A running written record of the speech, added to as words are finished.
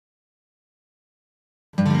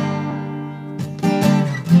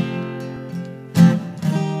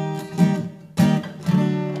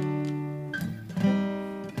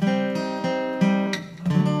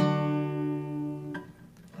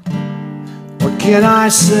can I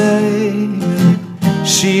say?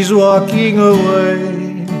 She's walking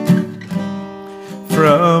away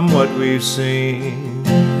from what we've seen.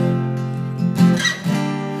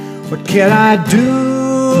 What can I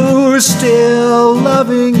do? Still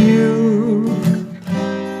loving you.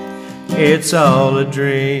 It's all a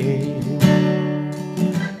dream.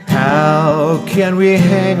 How can we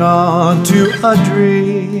hang on to a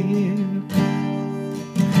dream?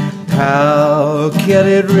 How can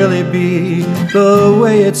it really be the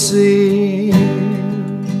way it seems?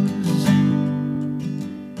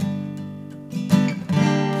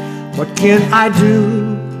 What can I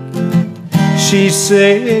do? She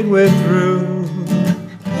said we're through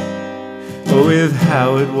with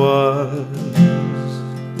how it was.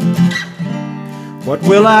 What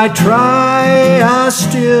will I try? I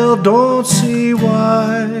still don't see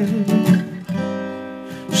why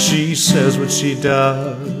she says what she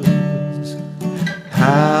does.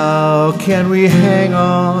 How can we hang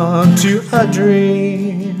on to a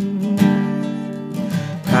dream?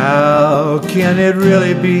 How can it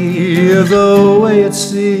really be the way it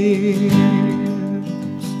seems?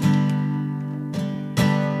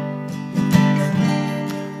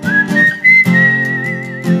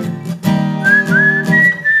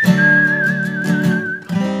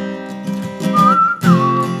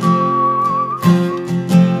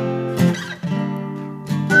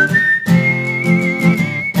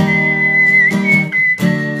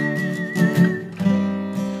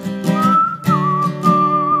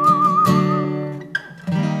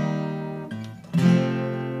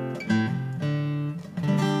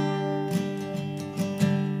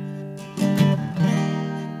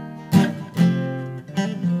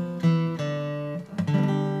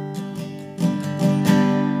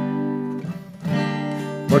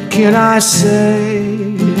 What can I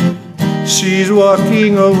say? She's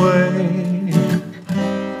walking away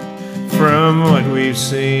from what we've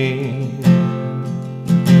seen.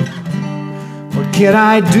 What can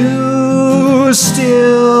I do?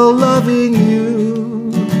 Still loving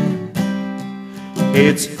you.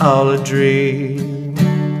 It's all a dream.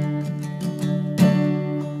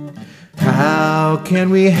 How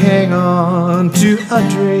can we hang on to a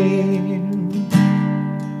dream?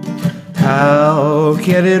 How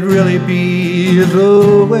can it really be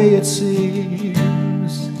the way it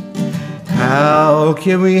seems? How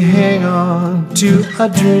can we hang on to a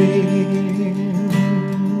dream?